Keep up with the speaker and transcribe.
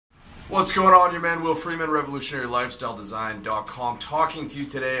What's going on? Your man Will Freeman, RevolutionaryLifestyleDesign.com, talking to you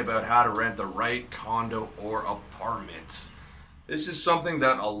today about how to rent the right condo or apartment. This is something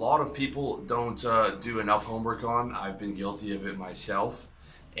that a lot of people don't do enough homework on. I've been guilty of it myself.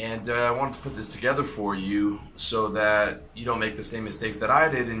 And I wanted to put this together for you so that you don't make the same mistakes that I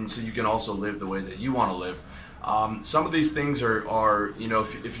did, and so you can also live the way that you want to live. Some of these things are you know,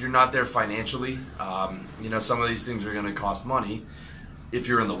 if you're not there financially, you know, some of these things are going to cost money if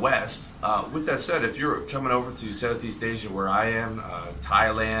you're in the West. With that said, if you're coming over to Southeast Asia where I am,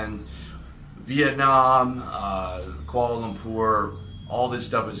 Thailand, Vietnam, Kuala Lumpur, all this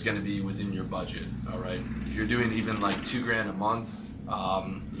stuff is going to be within your budget, all right? If you're doing even like $2,000 a month,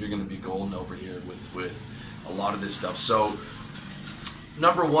 you're going to be golden over here with a lot of this stuff. So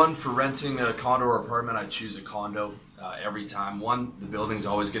number one, for renting a condo or apartment, I choose a condo every time. One, the building's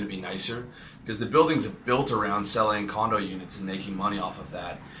always going to be nicer because the building's built around selling condo units and making money off of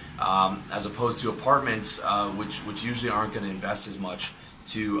that, as opposed to apartments, which usually aren't going to invest as much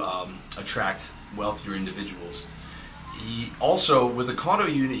to attract wealthier individuals. Also, with a condo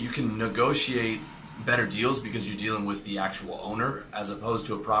unit, you can negotiate better deals because you're dealing with the actual owner as opposed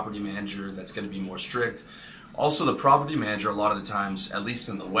to a property manager that's going to be more strict. Also, the property manager, a lot of the times, at least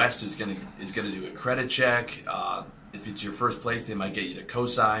in the West, is going to do a credit check. If it's your first place, they might get you to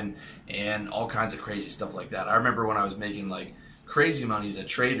co-sign and all kinds of crazy stuff like that. I remember when I was making like crazy money as a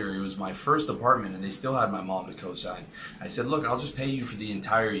trader, it was my first apartment and they still had my mom to co-sign. I said, look, I'll just pay you for the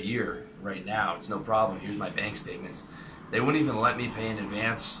entire year right now. It's no problem. Here's my bank statements. They wouldn't even let me pay in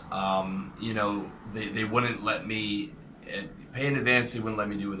advance. You know, they wouldn't let me pay in advance. They wouldn't let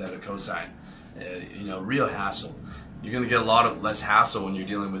me do without a cosign. You know, real hassle. You're going to get a lot of less hassle when you're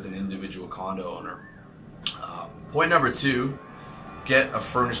dealing with an individual condo owner. Point number two, get a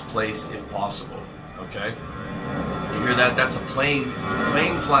furnished place if possible. Okay? You hear that? That's a plane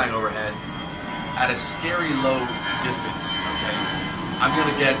flying overhead at a scary low distance. Okay? I'm going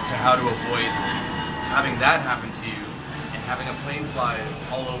to get to how to avoid having that happen to you and having a plane fly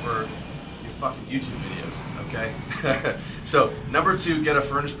all over your fucking YouTube videos, okay? So, number two, get a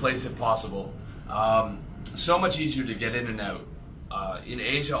furnished place if possible. So much easier to get in and out. In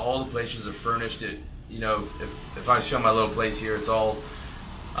Asia, all the places are furnished. You know, if I show my little place here, it's all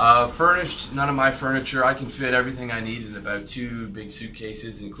furnished, none of my furniture. I can fit everything I need in about 2 big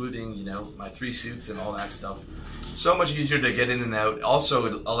suitcases, including, you know, my 3 suits and all that stuff. So much easier to get in and out. Also,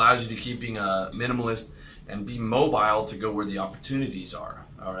 it allows you to keep being a minimalist and be mobile to go where the opportunities are,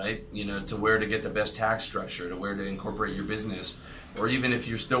 all right? You know, to where to get the best tax structure, to where to incorporate your business, or even if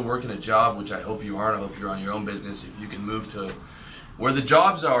you're still working a job, which I hope you are, and I hope you're on your own business, if you can move to where the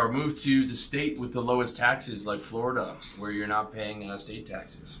jobs are, move to the state with the lowest taxes like Florida, where you're not paying state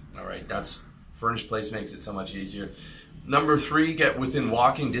taxes, all right? That's, furnished place makes it so much easier. Number three, get within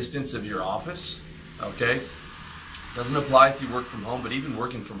walking distance of your office, okay? Doesn't apply if you work from home, but even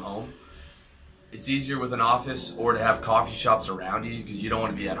working from home, it's easier with an office or to have coffee shops around you because you don't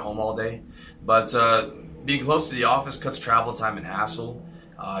want to be at home all day. But being close to the office cuts travel time and hassle.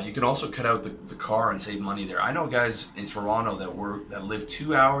 You can also cut out the car and save money there. I know guys in Toronto that live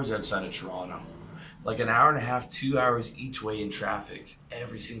 2 hours outside of Toronto. Like an hour and a half, 2 hours each way in traffic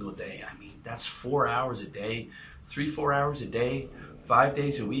every single day. I mean, that's 4 hours a day, 3-4 hours a day, 5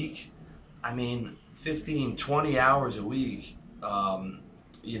 days a week. I mean, 15, 20 hours a week,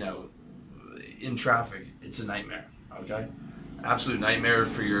 you know, in traffic. It's a nightmare, okay? Absolute nightmare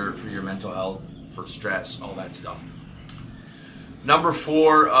for your mental health, for stress, all that stuff. Number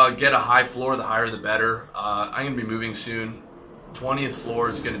four, get a high floor. The higher the better. I'm going to be moving soon. 20th floor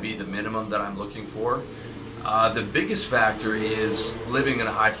is going to be the minimum that I'm looking for. The biggest factor is living in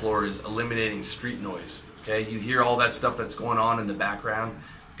a high floor is eliminating street noise, okay? You hear all that stuff that's going on in the background.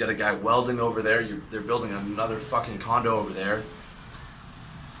 Got a guy welding over there. They're building another fucking condo over there.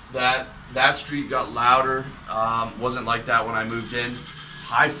 That street got louder. Wasn't like that when I moved in.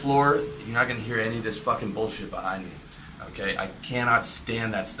 High floor, you're not gonna hear any of this fucking bullshit behind me. Okay, I cannot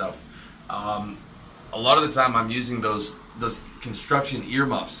stand that stuff. A lot of the time, I'm using those construction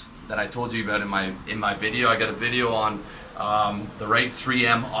earmuffs that I told you about in my video. I got a video on the right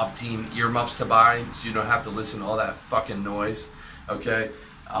 3M Optime earmuffs to buy, so you don't have to listen to all that fucking noise. Okay,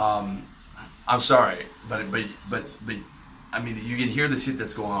 I'm sorry, but I mean, you can hear the shit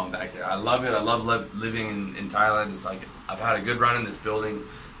that's going on back there. I love it. I love living in Thailand. It's like, I've had a good run in this building,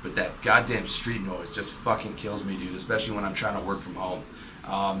 but that goddamn street noise just fucking kills me, dude, especially when I'm trying to work from home.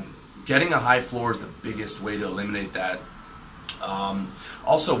 Getting a high floor is the biggest way to eliminate that.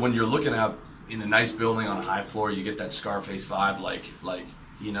 Also, when you're looking out in a nice building on a high floor, you get that Scarface vibe, like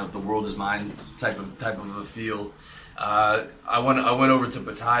you know, the world is mine type of a feel. I went over to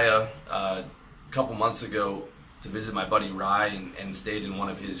Pattaya a couple months ago to visit my buddy Rye and stayed in one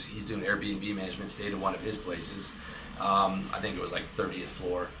of his. He's doing Airbnb management. Stayed in one of his places. I think it was like 30th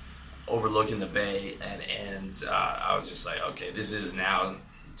floor, overlooking the bay, and I was just like, okay, this is now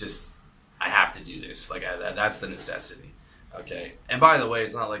just, I have to do this. Like that's the necessity. Okay, and by the way,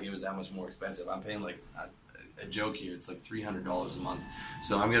 it's not like it was that much more expensive. I'm paying like a joke here. It's like $300 a month.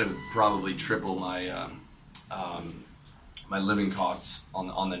 So I'm gonna probably triple my my living costs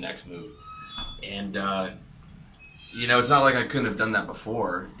on the next move. And you know, it's not like I couldn't have done that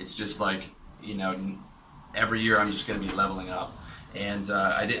before. It's just like, you know, every year I'm just gonna be leveling up. And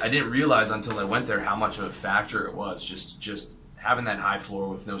I didn't realize until I went there how much of a factor it was. Just having that high floor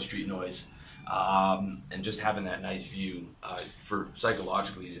with no street noise, and just having that nice view, for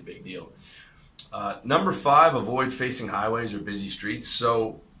psychologically is a big deal. Number 5, avoid facing highways or busy streets.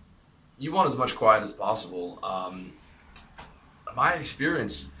 So you want as much quiet as possible. My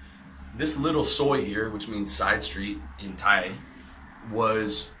experience, this little soi here, which means side street in Thai,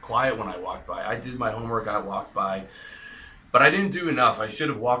 was quiet when I walked by. I did my homework, I walked by, but I didn't do enough. I should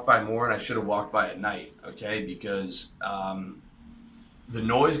have walked by more, and I should have walked by at night, okay? Because the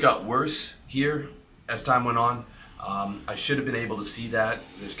noise got worse here as time went on. I should have been able to see that.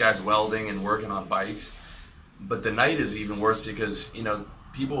 There's guys welding and working on bikes. But the night is even worse because, you know,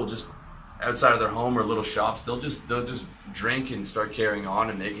 people will just, outside of their home or little shops, they'll just drink and start carrying on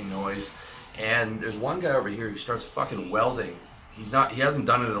and making noise. And there's one guy over here who starts fucking welding. He hasn't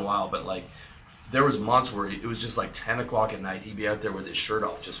done it in a while, but like, there was months where it was just like 10 o'clock at night. He'd be out there with his shirt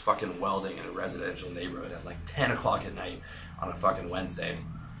off, just fucking welding in a residential neighborhood at like 10 o'clock at night on a fucking Wednesday,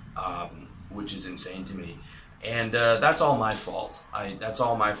 which is insane to me. And that's all my fault. That's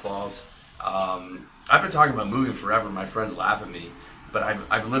all my fault. I've been talking about moving forever. My friends laugh at me, but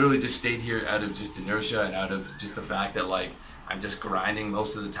I've literally just stayed here out of just inertia and out of just the fact that like I'm just grinding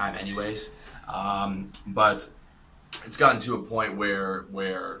most of the time anyways. But it's gotten to a point where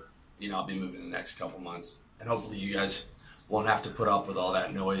you know, I'll be moving the next couple months, and hopefully you guys won't have to put up with all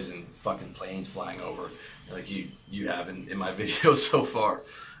that noise and fucking planes flying over like you have in my videos so far.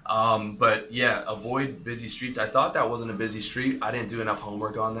 But yeah, avoid busy streets. I thought that wasn't a busy street. I didn't do enough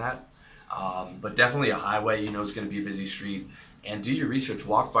homework on that. But definitely a highway, you know, it's going to be a busy street. And do your research.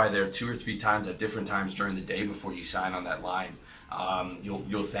 Walk by there 2 or 3 times at different times during the day before you sign on that line.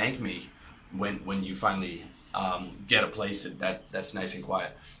 You'll thank me when you finally get a place that's nice and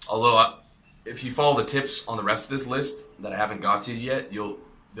quiet. Although if you follow the tips on the rest of this list that I haven't got to yet,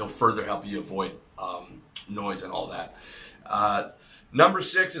 they'll further help you avoid noise and all that. Number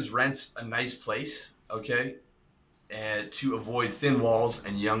 6 is rent a nice place, okay, and to avoid thin walls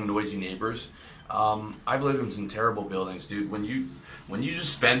and young, noisy neighbors. I've lived in some terrible buildings, dude. When you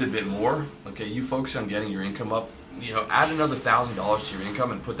just spend a bit more, okay, you focus on getting your income up. You know, add another $1,000 to your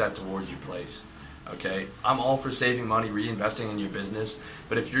income and put that towards your place. Okay, I'm all for saving money, reinvesting in your business,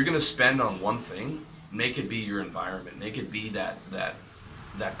 but if you're gonna spend on one thing, make it be your environment. Make it be that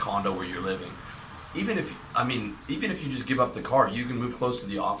condo where you're living. Even if you just give up the car, you can move close to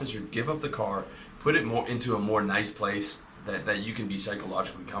the office, or give up the car, put it more into a more nice place that you can be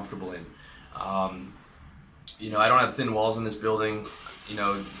psychologically comfortable in. You know, I don't have thin walls in this building. You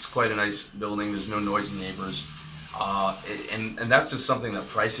know, it's quite a nice building. There's no noisy neighbors, and that's just something that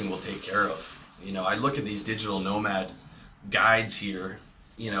pricing will take care of. You know, I look at these digital nomad guides here,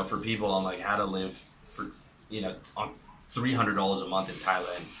 you know, for people on like how to live for, you know, on $300 a month in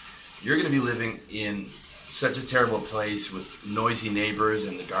Thailand. You're going to be living in such a terrible place with noisy neighbors,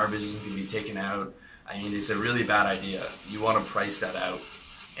 and the garbage isn't going to be taken out. I mean, it's a really bad idea. You want to price that out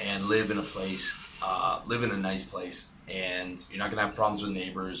and live in a place, live in a nice place, and you're not going to have problems with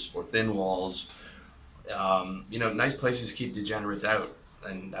neighbors or thin walls. You know, nice places keep degenerates out,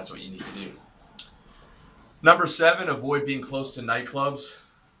 and that's what you need to do. Number 7, avoid being close to nightclubs.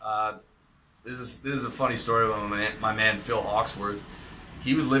 This is a funny story about my man Phil Hawksworth.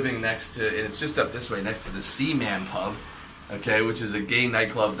 He was living next to, and it's just up this way, next to the Seaman Pub, okay, which is a gay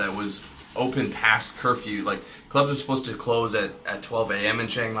nightclub that was open past curfew. Like, clubs are supposed to close at 12 a.m. in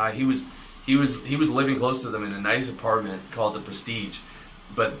Chiang Mai. He was living close to them in a nice apartment called the Prestige,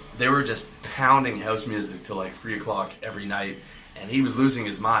 but they were just pounding house music till like 3 o'clock every night, and he was losing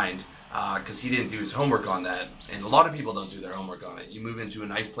his mind because he didn't do his homework on that. And a lot of people don't do their homework on it. You move into a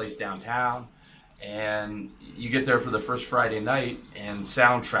nice place downtown, and you get there for the first Friday night, and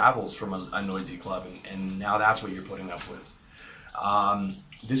sound travels from a noisy club, and now that's what you're putting up with.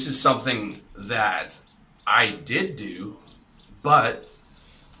 This is something that I did do, but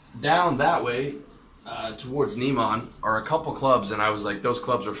down that way towards Neiman are a couple clubs, and I was like, those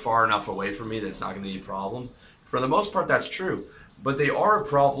clubs are far enough away from me that it's not going to be a problem. For the most part, that's true. But they are a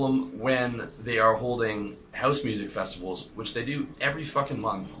problem when they are holding house music festivals, which they do every fucking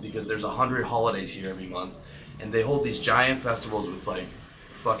month because there's 100 holidays here every month. And they hold these giant festivals with like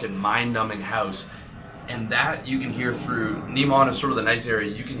fucking mind-numbing house. And that you can hear through, Neiman is sort of the nice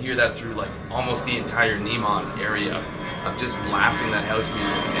area, you can hear that through like almost the entire Neiman area of just blasting that house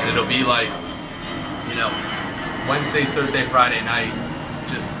music. And it'll be like, you know, Wednesday, Thursday, Friday night,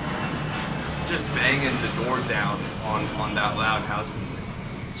 just banging the doors down on that loud house music.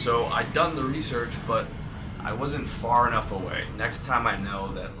 So I'd done the research, but I wasn't far enough away. Next time I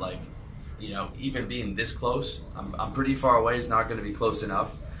know that, like, you know, even being this close, I'm pretty far away, it's not going to be close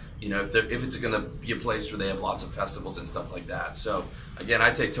enough. You know, if it's going to be a place where they have lots of festivals and stuff like that. So again,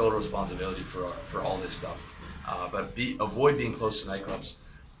 I take total responsibility for all this stuff. But avoid being close to nightclubs.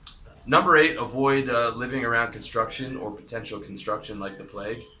 Number 8, avoid living around construction or potential construction like the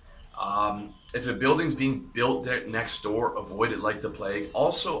plague. If a building's being built next door, avoid it like the plague.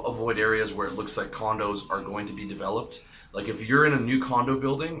 Also avoid areas where it looks like condos are going to be developed. Like if you're in a new condo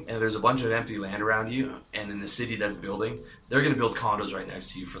building and there's a bunch of empty land around you, and in the city that's building, they're going to build condos right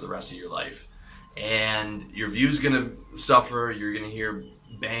next to you for the rest of your life. And your view's going to suffer. You're going to hear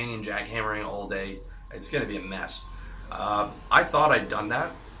bang and jackhammering all day. It's going to be a mess. I thought I'd done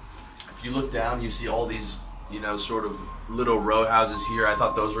that. If you look down, you see all these, you know, sort of little row houses here. I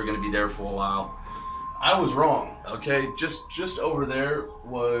thought those were going to be there for a while. I was wrong. Okay, just over there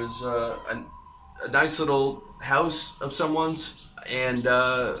was a nice little house of someone's, and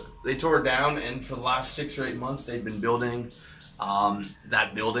they tore it down. And for the last 6 or 8 months, they've been building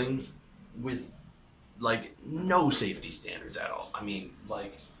that building with like no safety standards at all. I mean,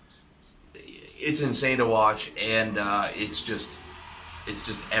 like, it's insane to watch, and it's just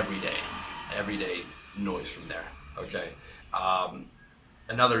everyday noise from there. Okay.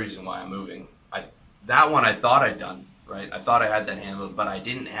 Another reason why I'm moving. That one I thought I'd done, right? I thought I had that handled, but I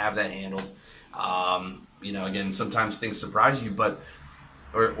didn't have that handled. You know, again, sometimes things surprise you, but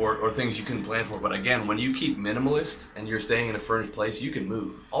or things you couldn't plan for. But again, when you keep minimalist and you're staying in a furnished place, you can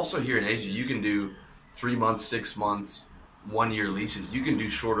move. Also here in Asia, you can do 3 months, 6 months, 1 year leases. You can do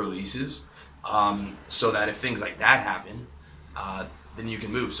shorter leases, so that if things like that happen, then you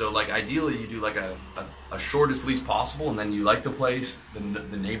can move. So like ideally you do like a shortest lease possible, and then you like the place,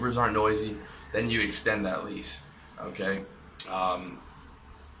 the neighbors aren't noisy, then you extend that lease. Okay.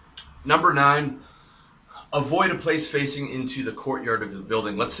 Number 9, avoid a place facing into the courtyard of the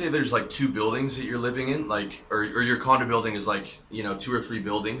building. Let's say there's like 2 buildings that you're living in, like, or your condo building is like, you know, 2 or 3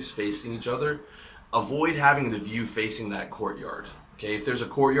 buildings facing each other. Avoid having the view facing that courtyard. Okay, if there's a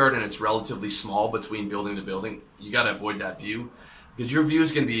courtyard and it's relatively small between building to building, you got to avoid that view, because your view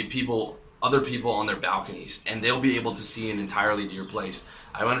is going to be other people on their balconies, and they'll be able to see in entirely to your place.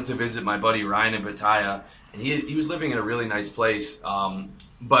 I went to visit my buddy Ryan in Pattaya, and he was living in a really nice place,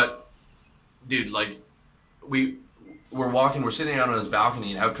 but dude, like, we're sitting out on his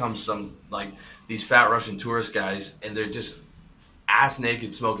balcony, and out comes some, like, these fat Russian tourist guys, and they're just ass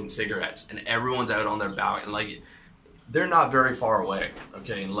naked smoking cigarettes, and everyone's out on their balcony, and like, they're not very far away,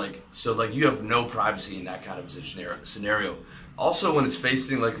 okay? And like, so like, you have no privacy in that kind of scenario. Also, when it's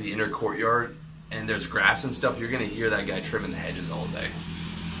facing like the inner courtyard and there's grass and stuff, you're gonna hear that guy trimming the hedges all day,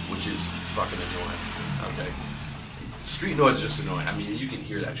 which is fucking annoying, okay? Street noise is just annoying. I mean, you can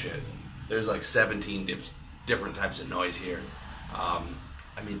hear that shit. There's like 17 different types of noise here. I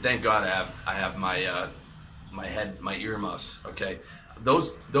mean, thank God I have my earmuffs, okay?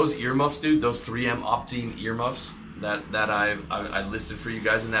 Those earmuffs, dude, those 3M Optime earmuffs that I listed for you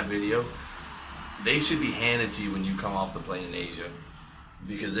guys in that video, they should be handed to you when you come off the plane in Asia,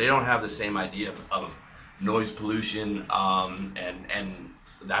 because they don't have the same idea of noise pollution and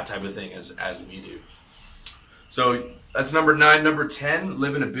that type of thing as we do. So that's number 9. Number 10,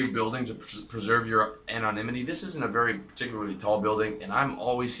 live in a big building to preserve your anonymity. This isn't a very particularly tall building, and I'm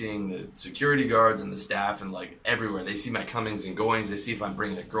always seeing the security guards and the staff and like everywhere. They see my comings and goings. They see if I'm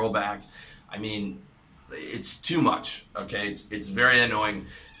bringing a girl back. I mean, it's too much, okay? It's very annoying.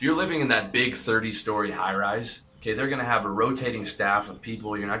 If you're living in that big 30-story high-rise, okay, they're going to have a rotating staff of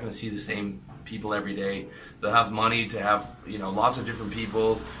people. You're not going to see the same people every day. They'll have money to have, you know, lots of different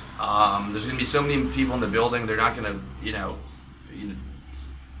people. There's going to be so many people in the building, they're not going to,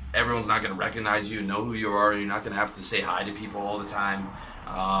 everyone's not going to recognize you and know who you are. You're not going to have to say hi to people all the time.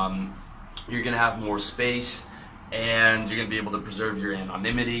 You're going to have more space, and you're going to be able to preserve your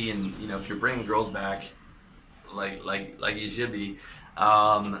anonymity. And, you know, if you're bringing girls back, like you should be,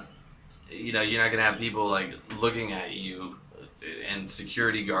 you know, you're not going to have people like looking at you and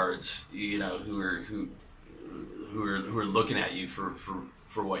security guards, you know, who are looking at you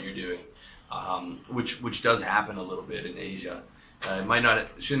for what you're doing. which does happen a little bit in Asia.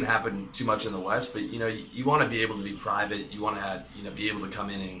 Shouldn't happen too much in the West, but you want to be able to be private. You want to be able to come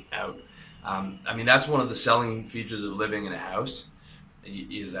in and out. I mean, that's one of the selling features of living in a house,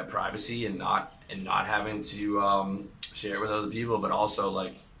 is that privacy and not having to share it with other people. But also,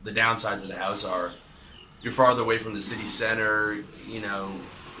 like, the downsides of the house are you're farther away from the city center. You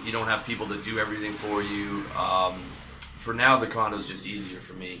don't have people to do everything for you. For now, the condo's just easier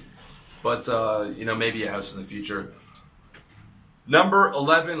for me, but maybe a house in the future. Number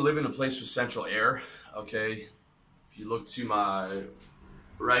 11, live in a place with central air. Okay, if you look to my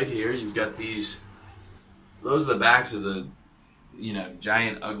right here, you've got these. Those are the backs of the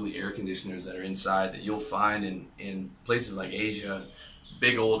giant ugly air conditioners that are inside that you'll find in places like Asia.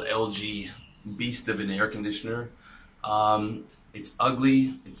 Big old LG beast of an air conditioner. It's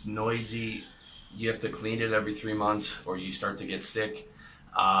ugly, it's noisy, you have to clean it every 3 months or you start to get sick.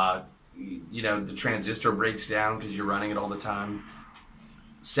 The transistor breaks down because you're running it all the time.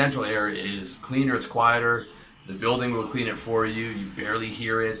 Central air is cleaner, it's quieter, the building will clean it for you, you barely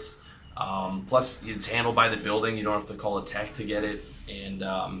hear it. Plus it's handled by the building, you don't have to call a tech to get it, and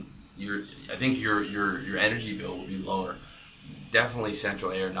I think your energy bill will be lower. Definitely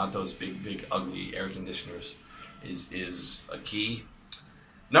central air, not those big ugly air conditioners, is a key.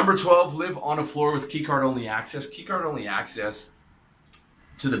 Number 12, live on a floor with keycard only access. Keycard only access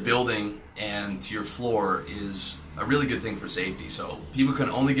to the building and to your floor is a really good thing for safety. So people can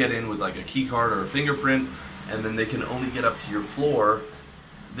only get in with like a keycard or a fingerprint, and then they can only get up to your floor.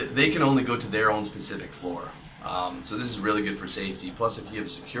 They can only go to their own specific floor. So this is really good for safety. Plus, if you have a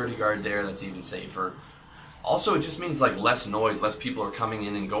security guard there, that's even safer. Also, it just means like less noise, less people are coming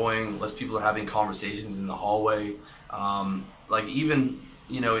in and going, less people are having conversations in the hallway. Like even,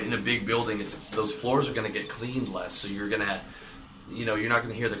 in a big building, those floors are going to get cleaned less. So you're going to, you're not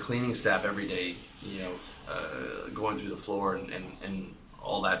going to hear the cleaning staff every day, going through the floor and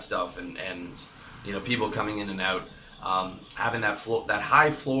all that stuff. And people coming in and out. Having that high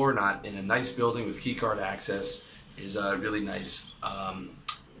floor, not in a nice building with keycard access, is a really nice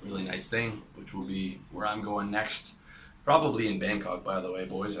thing, which will be where I'm going next. Probably in Bangkok, by the way,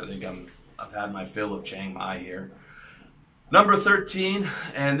 boys. I think I've had my fill of Chiang Mai here. Number 13,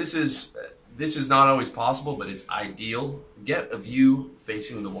 and this is not always possible, but it's ideal. Get a view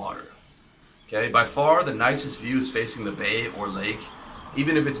facing the water. Okay, by far the nicest view is facing the bay or lake,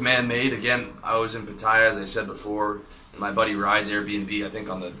 even if it's man-made. Again, I was in Pattaya, as I said before, in my buddy Rye's Airbnb, I think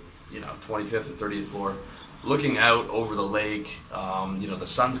on the 25th or 30th floor, looking out over the lake. The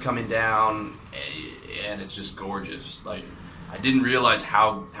sun's coming down, and it's just gorgeous. Like, I didn't realize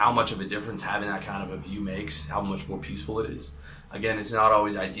how much of a difference having that kind of a view makes, how much more peaceful it is. Again, it's not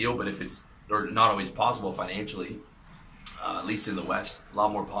always ideal, but or not always possible financially, at least in the West. A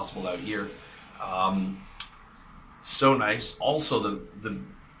lot more possible out here. So nice. Also,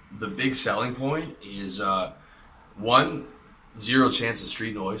 the big selling point is one, zero chance of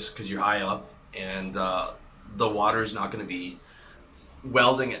street noise because you're high up, and the water is not going to be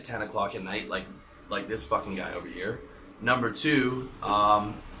welding at 10 o'clock at night like this fucking guy over here. Number two,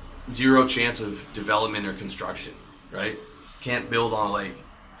 zero chance of development or construction, right? Can't build on a lake.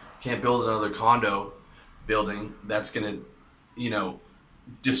 Can't build another condo building that's going to,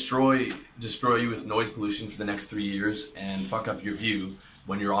 destroy you with noise pollution for the next 3 years and fuck up your view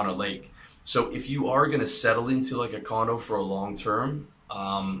when you're on a lake. So if you are going to settle into like a condo for a long term,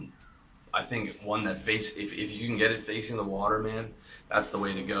 I think one that if you can get it facing the water, man, that's the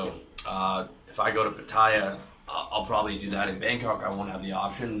way to go. If I go to Pattaya, I'll probably do that. In Bangkok, I won't have the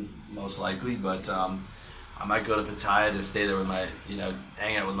option, most likely, but I might go to Pattaya to stay there with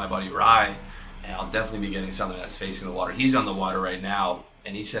hang out with my buddy Rye, and I'll definitely be getting something that's facing the water. He's on the water right now,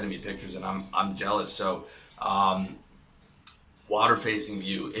 and he's sending me pictures, and I'm jealous. So, water facing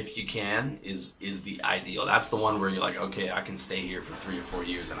view, if you can, is the ideal. That's the one where you're like, okay, I can stay here for 3 or 4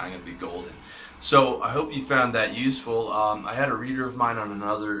 years, and I'm gonna be golden. So I hope you found that useful. I had a reader of mine on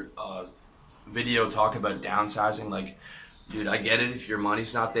another video talk about downsizing. Like, dude, I get it if your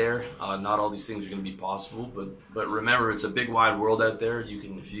money's not there. Not all these things are going to be possible, but remember, it's a big wide world out there. If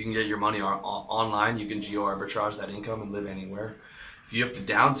you can get your money online, you can geo arbitrage that income and live anywhere. If you have to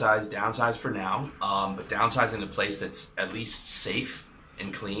downsize for now, but downsize in a place that's at least safe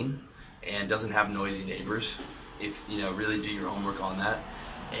and clean and doesn't have noisy neighbors. If really do your homework on that,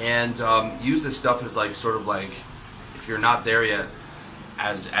 and use this stuff as if you're not there yet,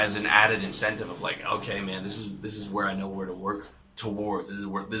 as an added incentive of like, okay, man, this is where I know where to work towards. This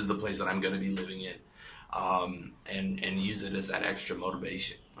is the place that I'm going to be living in, and use it as that extra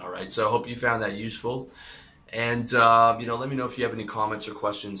motivation. All right. So I hope you found that useful, And, let me know if you have any comments or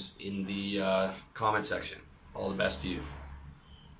questions in the comment section. All the best to you.